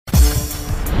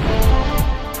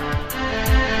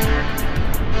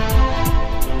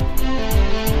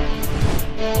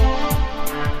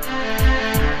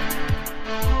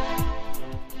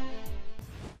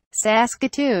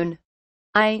Saskatoon,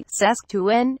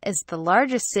 Saskatchewan, is the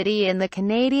largest city in the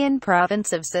Canadian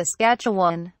province of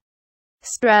Saskatchewan.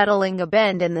 Straddling a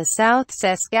bend in the South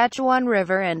Saskatchewan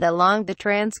River and along the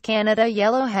Trans-Canada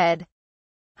Yellowhead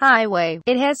Highway,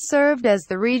 it has served as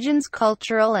the region's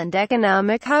cultural and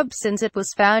economic hub since it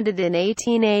was founded in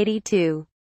 1882.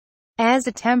 As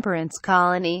a temperance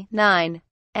colony,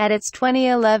 at its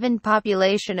 2011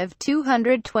 population of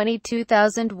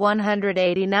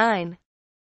 222,189.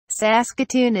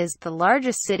 Saskatoon is the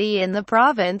largest city in the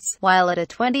province, while at a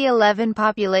 2011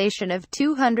 population of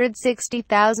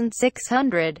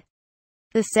 260,600.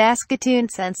 The Saskatoon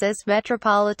Census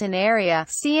Metropolitan Area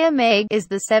 (CMA) is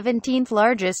the 17th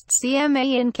largest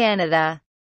CMA in Canada.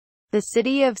 The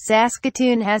city of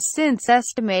Saskatoon has since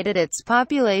estimated its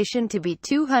population to be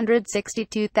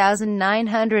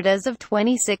 262,900 as of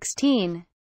 2016.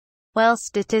 While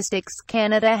Statistics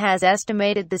Canada has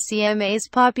estimated the CMA's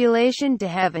population to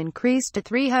have increased to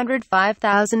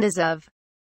 305,000 as of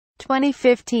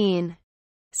 2015.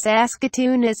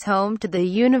 Saskatoon is home to the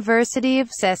University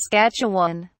of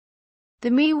Saskatchewan, the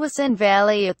Meewasin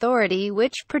Valley Authority,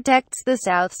 which protects the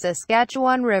South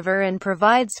Saskatchewan River and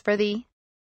provides for the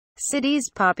city's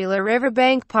popular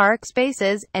riverbank park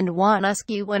spaces, and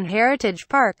Wanuskewin Heritage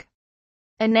Park,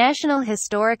 a National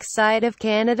Historic Site of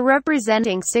Canada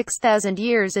representing 6,000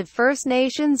 years of First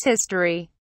Nations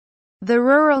history. The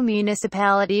rural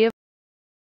municipality of